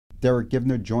Derick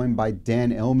Giwner, joined by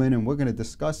Dan Illman, and we're going to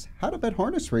discuss how to bet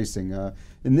harness racing.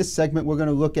 In this segment, we're going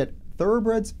to look at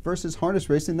thoroughbreds versus harness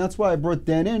racing. That's why I brought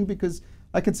Dan in, because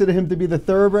I consider him to be the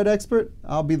thoroughbred expert.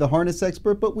 I'll be the harness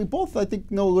expert, but we both, I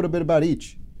think, know a little bit about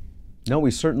each. No,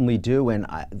 we certainly do, and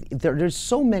there's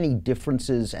so many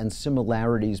differences and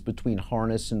similarities between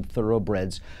harness and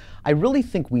thoroughbreds. I really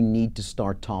think we need to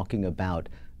start talking about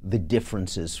the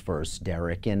differences first,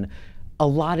 Derick. And a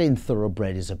lot in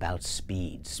thoroughbred is about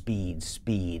speed,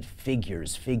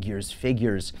 figures,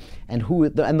 and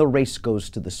the race goes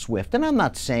to the swift. And I'm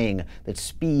not saying that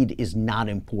speed is not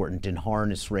important in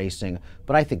harness racing,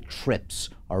 but I think trips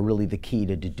are really the key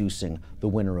to deducing the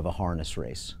winner of a harness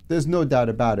race. There's no doubt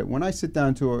about it. When I sit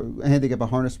down to handicap a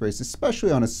harness race,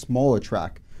 especially on a smaller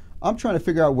track, I'm trying to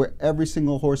figure out where every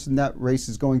single horse in that race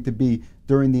is going to be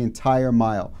during the entire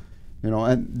mile. You know,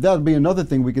 and that'll be another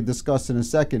thing we could discuss in a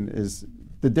second, is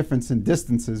the difference in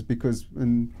distances, because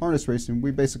in harness racing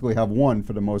we basically have one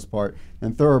for the most part,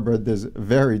 and thoroughbred there's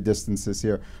varied distances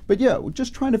here. But yeah,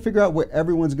 just trying to figure out where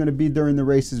everyone's going to be during the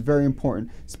race is very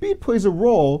important. Speed plays a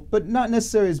role, but not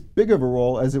necessarily as big of a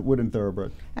role as it would in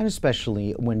thoroughbred. And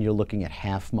especially when you're looking at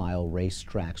half-mile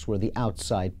racetracks where the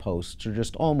outside posts are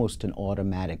just almost an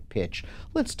automatic pitch.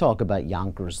 Let's talk about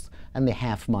Yonkers and the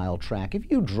half-mile track. If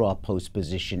you draw post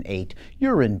position 8,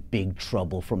 you're in big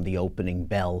trouble from the opening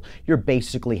bell. You're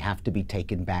basically have to be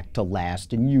taken back to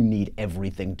last, and you need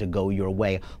everything to go your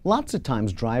way. Lots of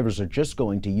times drivers are just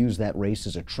going to use that race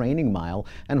as a training mile,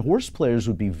 and horse players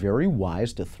would be very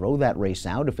wise to throw that race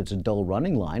out if it's a dull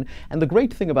running line. And the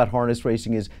great thing about harness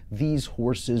racing is these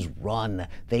horses run.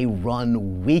 They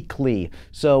run weekly.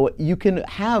 So you can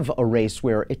have a race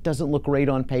where it doesn't look great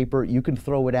on paper. You can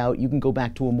throw it out. You can go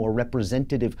back to a more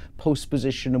representative post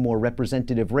position, a more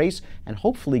representative race, and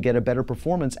hopefully get a better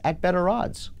performance at better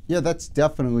odds. Yeah, that's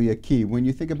definitely a key. When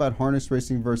you think about harness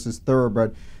racing versus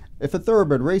thoroughbred, if a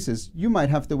thoroughbred races, you might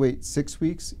have to wait 6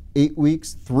 weeks, 8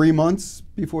 weeks, 3 months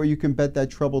before you can bet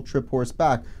that treble trip horse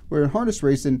back. Where in harness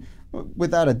racing,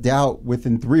 without a doubt,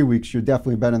 within 3 weeks, you're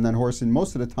definitely betting that horse, and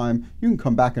most of the time, you can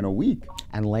come back in a week.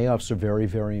 And layoffs are very,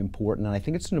 very important, and I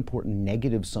think it's an important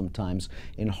negative sometimes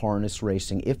in harness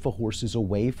racing. If a horse is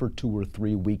away for 2 or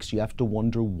 3 weeks, you have to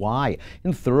wonder why.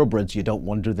 In thoroughbreds, you don't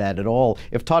wonder that at all.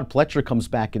 If Todd Pletcher comes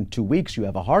back in 2 weeks, you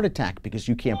have a heart attack because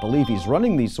you can't believe he's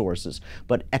running these horses.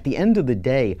 But at the end of the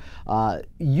day,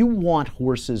 you want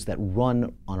horses that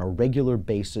run on a regular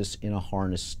basis in a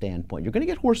harness standpoint. You're going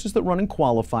to get horses that run in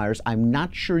qualifiers. I'm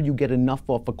not sure you get enough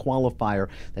off a qualifier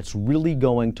that's really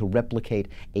going to replicate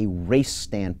a race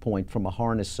standpoint from a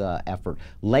harness effort.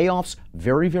 Layoffs,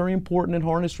 very, very important in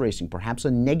harness racing, perhaps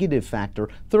a negative factor.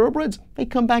 Thoroughbreds, they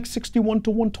come back 61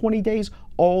 to 120 days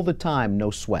all the time,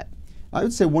 no sweat. I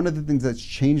would say one of the things that's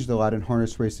changed a lot in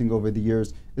harness racing over the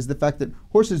years is the fact that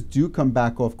horses do come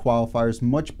back off qualifiers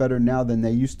much better now than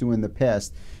they used to in the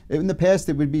past. In the past,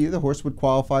 it would be the horse would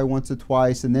qualify once or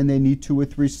twice, and then they need 2 or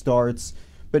 3 starts.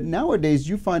 But nowadays,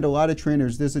 you find a lot of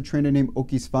trainers. There's a trainer named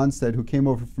Åke Svanstedt who came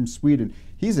over from Sweden.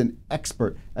 He's an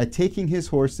expert at taking his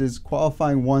horses,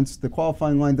 qualifying once, the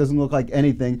qualifying line doesn't look like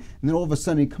anything, and then all of a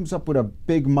sudden he comes up with a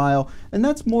big mile. And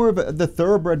that's more of the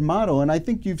thoroughbred model. And I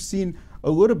think you've seen a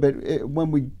little bit,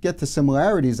 when we get to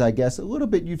similarities, I guess, a little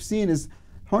bit you've seen is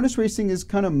harness racing is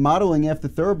kind of modeling after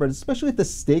thoroughbred, especially at the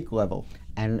stake level.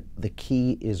 And the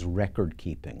key is record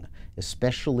keeping,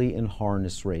 especially in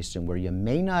harness racing, where you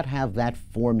may not have that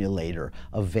formulator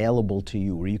available to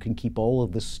you, where you can keep all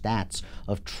of the stats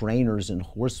of trainers and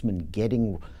horsemen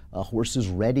getting horses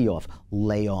ready off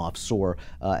layoffs or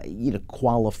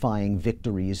qualifying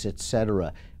victories,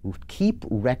 etc. Keep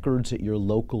records at your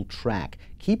local track.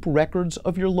 Keep records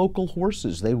of your local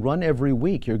horses. They run every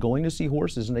week. You're going to see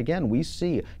horses, and again, we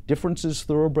see differences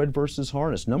thoroughbred versus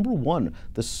harness. Number one,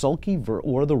 the sulky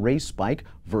or the race bike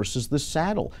versus the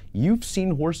saddle. You've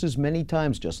seen horses many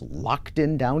times just locked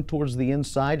in down towards the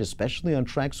inside, especially on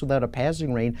tracks without a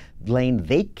passing lane.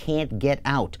 They can't get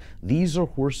out. These are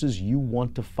horses you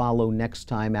want to follow next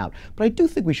time out. But I do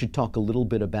think we should talk a little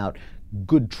bit about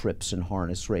good trips in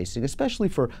harness racing, especially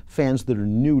for fans that are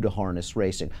new to harness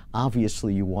racing.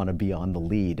 Obviously, you want to be on the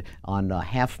lead on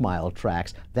half-mile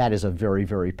tracks. That is a very,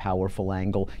 very powerful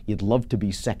angle. You'd love to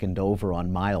be second over on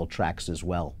mile tracks as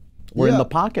well. Or in the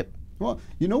pocket. Well,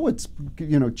 you know what's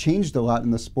changed a lot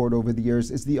in the sport over the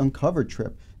years is the uncovered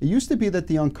trip. It used to be that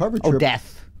the uncovered trip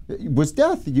death. Was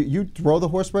death. You throw the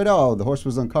horse right out. Oh, the horse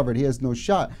was uncovered. He has no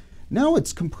shot. Now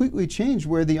it's completely changed,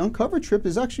 where the uncovered trip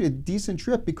is actually a decent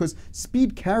trip because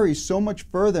speed carries so much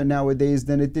further nowadays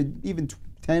than it did even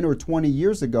 10 or 20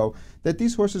 years ago, that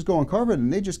these horses go uncovered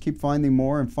and they just keep finding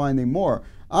more and finding more.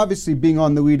 Obviously, being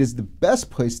on the lead is the best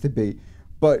place to be,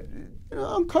 But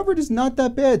uncovered is not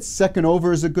that bad. Second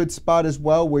over is a good spot as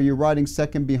well, where you're riding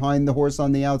second behind the horse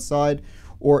on the outside,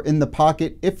 or in the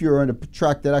pocket if you're on a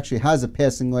track that actually has a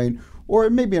passing lane, or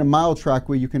maybe a mile track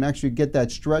where you can actually get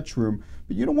that stretch room.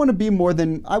 But you don't want to be more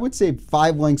than, I would say,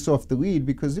 5 lengths off the lead,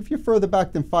 because if you're further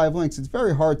back than 5 lengths, it's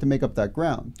very hard to make up that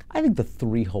ground. I think the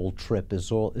 3-hole trip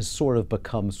is sort of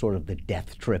become sort of the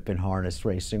death trip in harness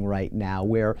racing right now,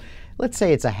 where let's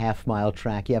say it's a half-mile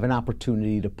track, you have an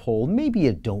opportunity to pull, maybe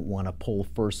you don't want to pull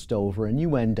first over and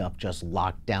you end up just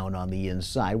locked down on the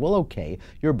inside. Well, okay,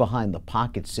 you're behind the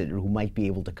pocket sitter who might be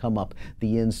able to come up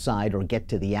the inside or get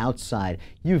to the outside.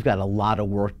 You've got a lot of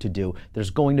work to do. There's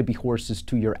going to be horses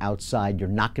to your outside. You're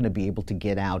not going to be able to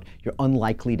get out. You're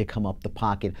unlikely to come up the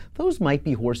pocket. Those might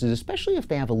be horses, especially if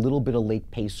they have a little bit of late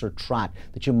pace or trot,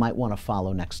 that you might want to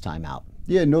follow next time out.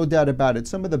 Yeah, no doubt about it.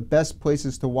 Some of the best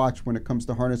places to watch when it comes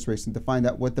to harness racing to find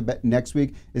out what the next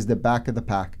week is the back of the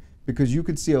pack, because you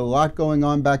could see a lot going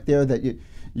on back there that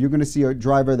you're going to see a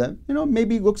driver that,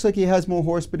 maybe looks like he has more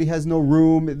horse, but he has no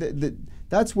room.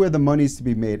 That's where the money's to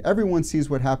be made. Everyone sees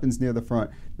what happens near the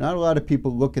front. Not a lot of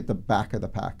people look at the back of the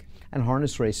pack. And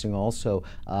harness racing also,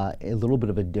 a little bit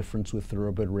of a difference with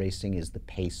thoroughbred racing is the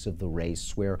pace of the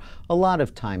race, where a lot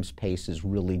of times pace is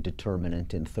really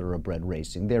determinant in thoroughbred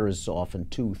racing. There is often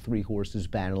 2, 3 horses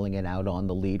battling it out on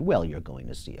the lead. Well, you're going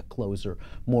to see a closer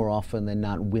more often than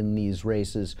not win these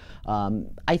races.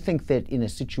 I think that in a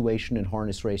situation in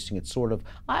harness racing, it's sort of,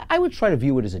 I would try to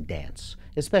view it as a dance,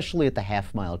 especially at the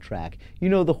half-mile track. You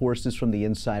know the horses from the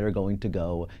inside are going to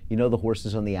go. You know the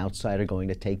horses on the outside are going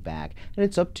to take back. And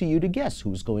it's up to you to guess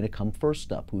who's going to come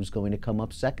first up, who's going to come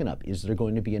up second up. Is there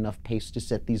going to be enough pace to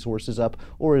set these horses up,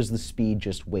 or is the speed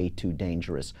just way too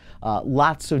dangerous?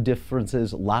 Lots of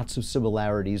differences, lots of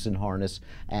similarities in harness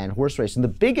and horse racing. The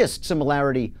biggest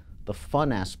similarity, the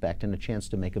fun aspect and a chance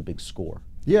to make a big score.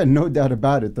 Yeah, no doubt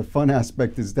about it. The fun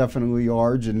aspect is definitely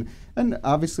large, and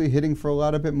obviously hitting for a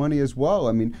lot of money as well.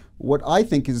 I mean, what I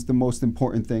think is the most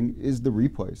important thing is the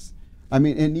replays. I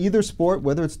mean, in either sport,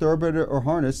 whether it's thoroughbred or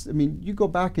harness, I mean, you go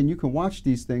back and you can watch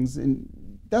these things, and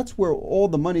that's where all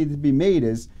the money to be made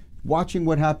is, watching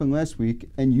what happened last week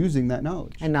and using that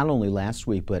knowledge. And not only last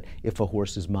week, but if a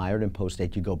horse is mired in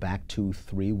post-8, you go back 2,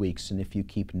 3 weeks, and if you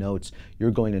keep notes, you're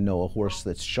going to know a horse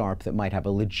that's sharp that might have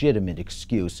a legitimate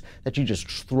excuse, that you just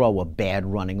throw a bad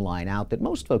running line out, that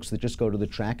most folks that just go to the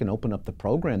track and open up the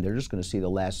program, they're just going to see the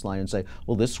last line and say,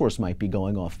 well, this horse might be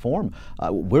going off form.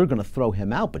 We're going to throw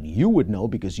him out, but you would know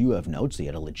because you have notes. He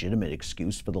had a legitimate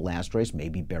excuse for the last race,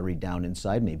 maybe buried down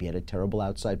inside, maybe had a terrible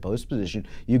outside post position.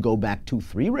 You go back 2,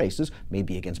 3 races,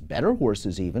 maybe against better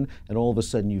horses even, and all of a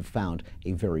sudden you've found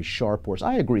a very sharp horse.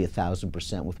 I agree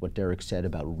 1,000% with what Derick said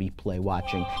about replay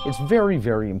watching. It's very,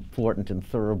 very important in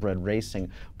thoroughbred racing,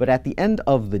 but at the end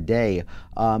of the day,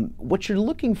 what you're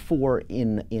looking for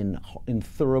in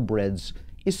thoroughbreds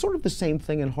is sort of the same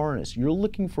thing in harness. You're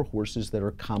looking for horses that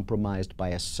are compromised by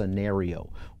a scenario,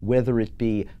 whether it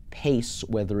be pace,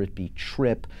 whether it be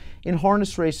trip. In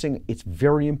harness racing, it's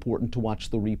very important to watch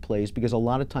the replays because a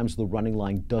lot of times the running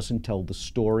line doesn't tell the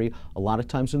story. A lot of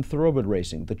times in thoroughbred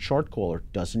racing, the chart caller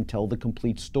doesn't tell the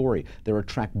complete story. There are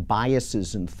track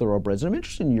biases in thoroughbreds. And I'm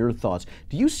interested in your thoughts.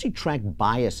 Do you see track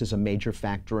bias as a major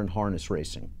factor in harness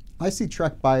racing? I see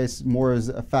track bias more as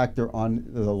a factor on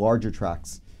the larger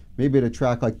tracks. Maybe at a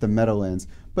track like the Meadowlands,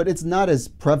 but it's not as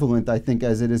prevalent, I think,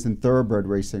 as it is in thoroughbred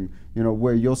racing,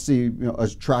 where you'll see a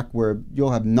track where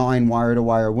you'll have 9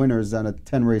 wire-to-wire winners on a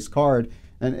 10-race card,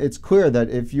 and it's clear that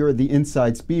if you're the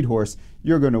inside speed horse,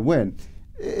 you're going to win.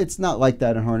 It's not like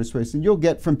that in harness racing. You'll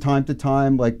get from time to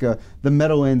time, like the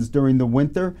Meadowlands during the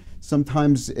winter,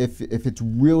 sometimes if it's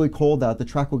really cold out, the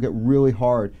track will get really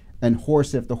hard, and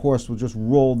horse after horse will just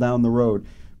roll down the road.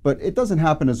 But it doesn't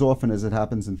happen as often as it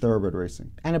happens in thoroughbred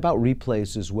racing. And about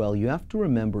replays as well, you have to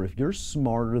remember if you're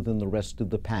smarter than the rest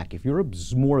of the pack, if you're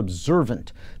more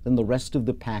observant than the rest of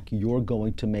the pack, you're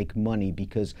going to make money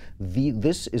because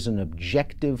this is an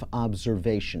objective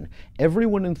observation.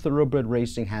 Everyone in thoroughbred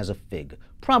racing has a fig,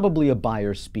 probably a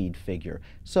buyer speed figure.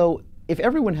 So if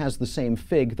everyone has the same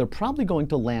fig, they're probably going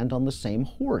to land on the same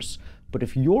horse. But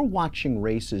if you're watching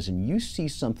races and you see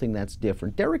something that's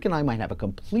different, Derick and I might have a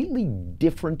completely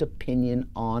different opinion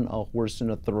on a horse in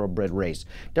a thoroughbred race.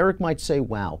 Derick might say,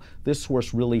 wow, this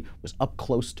horse really was up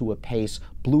close to a pace,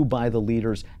 blew by the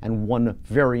leaders, and won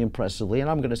very impressively. And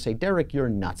I'm going to say, Derick, you're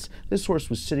nuts. This horse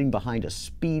was sitting behind a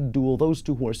speed duel. Those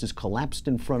 2 horses collapsed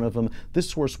in front of him.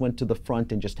 This horse went to the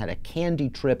front and just had a candy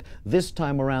trip. This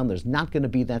time around, there's not going to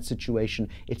be that situation.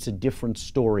 It's a different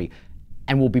story,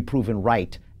 and will be proven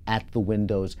right at the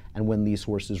windows and when these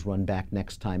horses run back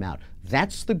next time out.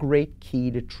 That's the great key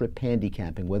to trip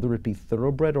handicapping, whether it be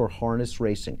thoroughbred or harness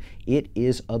racing. It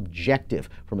is objective.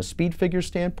 From a speed figure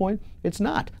standpoint, it's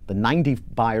not. The 90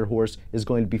 Beyer horse is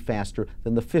going to be faster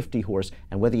than the 50 horse,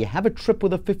 and whether you have a trip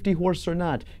with a 50 horse or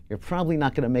not, you're probably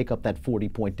not going to make up that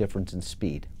 40-point difference in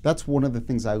speed. That's one of the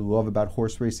things I love about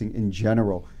horse racing in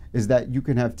general, is that you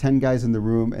can have 10 guys in the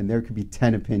room and there could be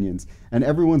 10 opinions. And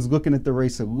everyone's looking at the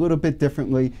race a little bit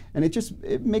differently, and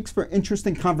it makes for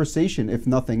interesting conversation, if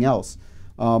nothing else.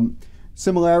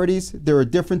 Similarities, there are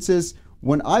differences.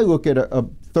 When I look at a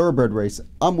thoroughbred race,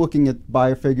 I'm looking at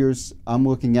Beyer figures, I'm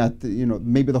looking at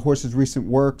maybe the horse's recent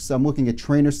works, I'm looking at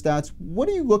trainer stats. What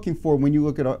are you looking for when you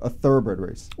look at a thoroughbred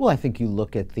race? Well, I think you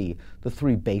look at the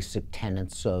three basic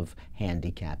tenets of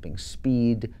handicapping: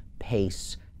 speed,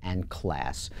 pace, and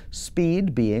class.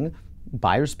 Speed being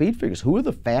Beyer speed figures. Who are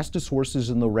the fastest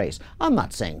horses in the race? I'm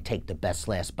not saying take the best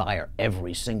last Beyer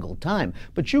every single time,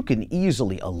 but you can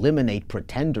easily eliminate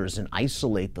pretenders and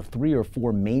isolate the 3 or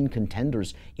 4 main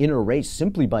contenders in a race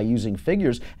simply by using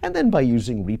figures, and then by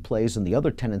using replays and the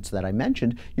other tenets that I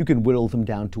mentioned, you can whittle them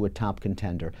down to a top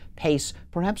contender. Pace,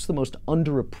 perhaps the most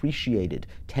underappreciated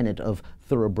tenet of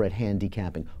thoroughbred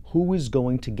handicapping. Who is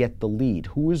going to get the lead?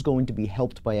 Who is going to be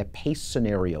helped by a pace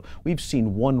scenario? We've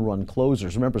seen one-run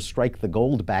closers. Remember Strike the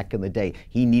Gold back in the day?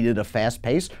 He needed a fast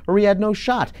pace or he had no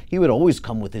shot. He would always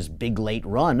come with his big late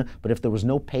run, but if there was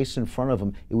no pace in front of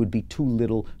him, it would be too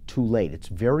little, too late. It's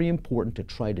very important to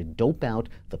try to dope out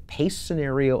the pace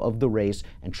scenario of the race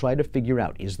and try to figure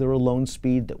out, is there a lone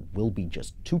speed that will be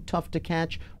just too tough to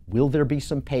catch? Will there be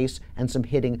some pace and some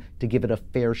hitting to give it a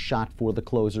fair shot for the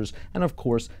closers? And of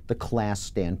course, the class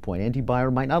standpoint. Andy Beyer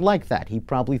might not like that. He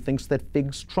probably thinks that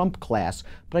figs trump class.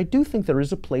 But I do think there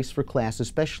is a place for class,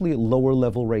 especially at lower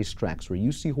level racetracks where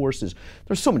you see horses.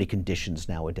 There's so many conditions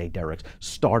nowadays, Derick.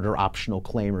 Starter optional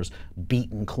claimers,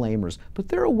 beaten claimers. But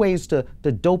there are ways to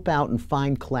dope out and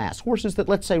find class. Horses that,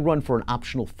 let's say, run for an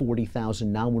optional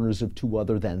 40,000 non-winners of 2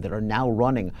 other than, that are now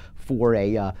running for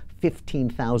a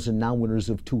 15,000 non-winners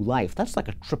of 2 life. That's like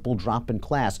a triple drop in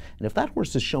class. And if that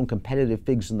horse has shown competitive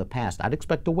figs in the past, I'd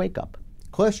expect a wake-up.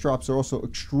 Class drops are also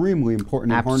extremely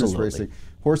important in harness racing.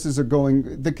 Horses are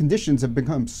going, the conditions have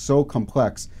become so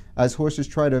complex as horses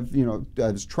try to,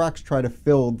 as tracks try to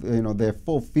fill, their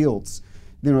full fields.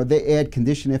 They add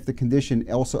condition after condition,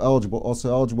 also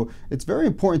eligible. It's very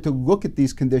important to look at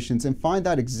these conditions and find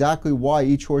out exactly why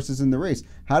each horse is in the race.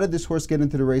 How did this horse get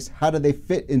into the race? How do they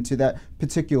fit into that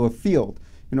particular field?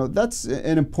 That's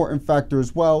an important factor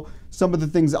as well. Some of the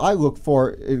things I look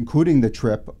for, including the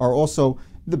trip, are also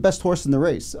the best horse in the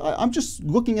race. I'm just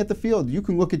looking at the field. You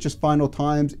can look at just final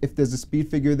times. If there's a speed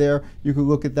figure there, you can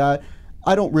look at that.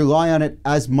 I don't rely on it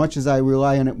as much as I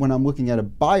rely on it when I'm looking at a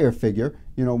Beyer figure,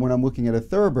 when I'm looking at a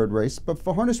thoroughbred race. But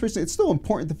for harness racing, it's still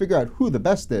important to figure out who the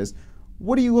best is.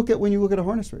 What do you look at when you look at a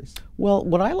harness race? Well,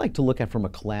 what I like to look at from a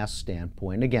class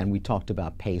standpoint, again, we talked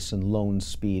about pace and lone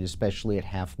speed, especially at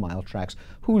half-mile tracks.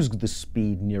 Who's the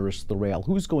speed nearest the rail?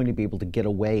 Who's going to be able to get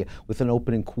away with an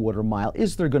opening quarter mile?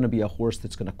 Is there going to be a horse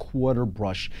that's going to quarter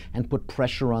brush and put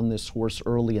pressure on this horse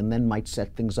early and then might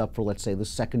set things up for, let's say, the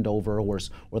second over horse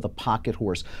or the pocket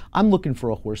horse? I'm looking for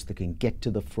a horse that can get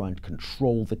to the front,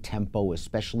 control the tempo,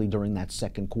 especially during that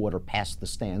second quarter, past the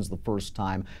stands the first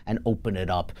time, and open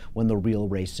it up when the real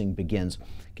racing begins.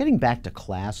 Getting back to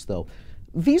class, though,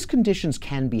 these conditions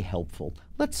can be helpful.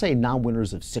 Let's say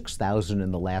non-winners of 6,000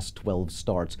 in the last 12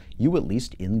 starts. You, at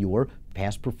least in your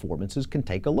past performances, can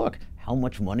take a look. How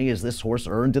much money has this horse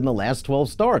earned in the last 12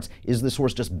 starts? Is this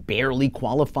horse just barely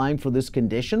qualifying for this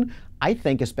condition? I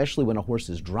think, especially when a horse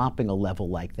is dropping a level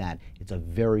like that, it's a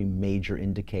very major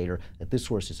indicator that this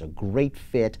horse is a great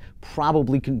fit,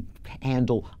 probably can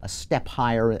handle a step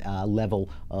higher level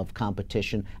of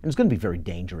competition, and is going to be very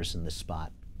dangerous in this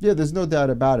spot. Yeah, there's no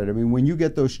doubt about it. I mean, when you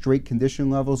get those straight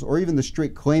condition levels or even the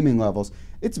straight claiming levels,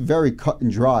 it's very cut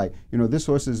and dry. This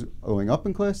horse is going up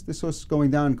in class, this horse is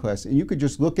going down in class. And you could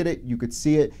just look at it, you could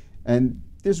see it, and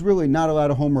there's really not a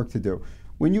lot of homework to do.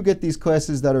 When you get these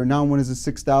classes that are non-winners of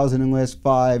 6,000 in last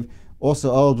 5,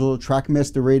 also eligible,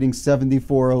 Trackmaster rating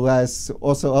 74 or less,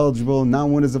 also eligible,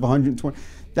 non-winners of 120,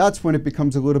 that's when it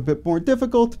becomes a little bit more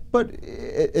difficult, but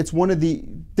it's one of the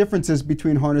differences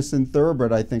between harness and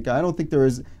thoroughbred, I think. I don't think there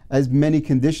is as many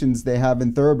conditions they have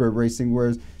in thoroughbred racing,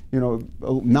 whereas,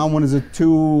 non-winners of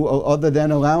 2 other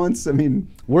than allowance. I mean,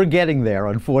 we're getting there,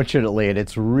 unfortunately, and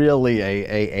it's really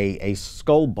a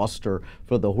skull buster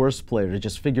for the horse player to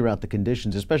just figure out the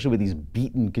conditions, especially with these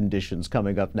beaten conditions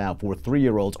coming up now for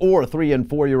 3-year-olds or 3- and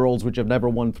 4-year-olds which have never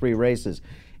won 3 races.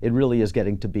 It really is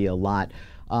getting to be a lot.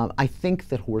 I think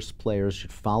that horse players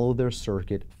should follow their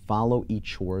circuit, follow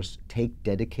each horse, take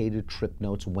dedicated trip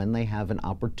notes when they have an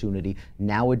opportunity.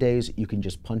 Nowadays, you can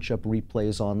just punch up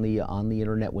replays on the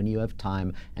internet when you have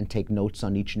time and take notes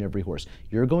on each and every horse.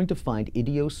 You're going to find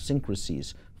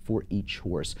idiosyncrasies for each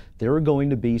horse. There are going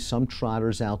to be some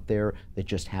trotters out there that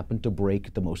just happen to break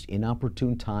at the most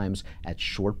inopportune times at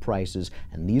short prices,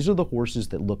 and these are the horses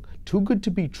that look too good to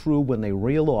be true. When they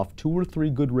reel off 2 or 3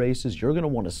 good races, you're going to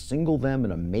want to single them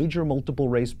in a major multiple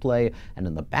race play, and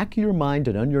in the back of your mind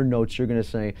and on your notes, you're going to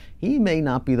say, he may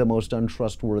not be the most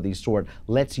untrustworthy sort.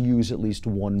 Let's use at least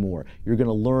one more. You're going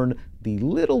to learn the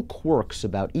little quirks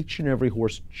about each and every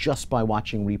horse just by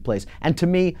watching replays, and to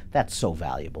me, that's so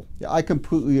valuable. Yeah, I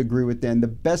completely agree with Dan. The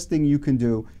best thing you can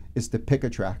do is to pick a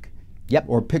track. Yep.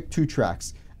 Or pick 2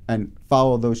 tracks and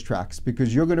follow those tracks,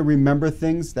 because you're going to remember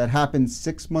things that happened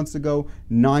 6 months ago,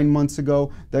 9 months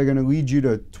ago. They're going to lead you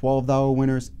to $12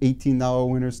 winners, $18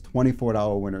 winners,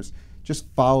 $24 winners. Just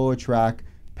follow a track,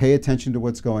 pay attention to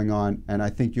what's going on, and I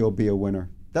think you'll be a winner.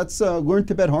 That's Learn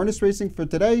to Bet Harness Racing for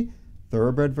today.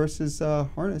 Thoroughbred versus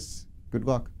harness. Good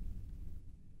luck.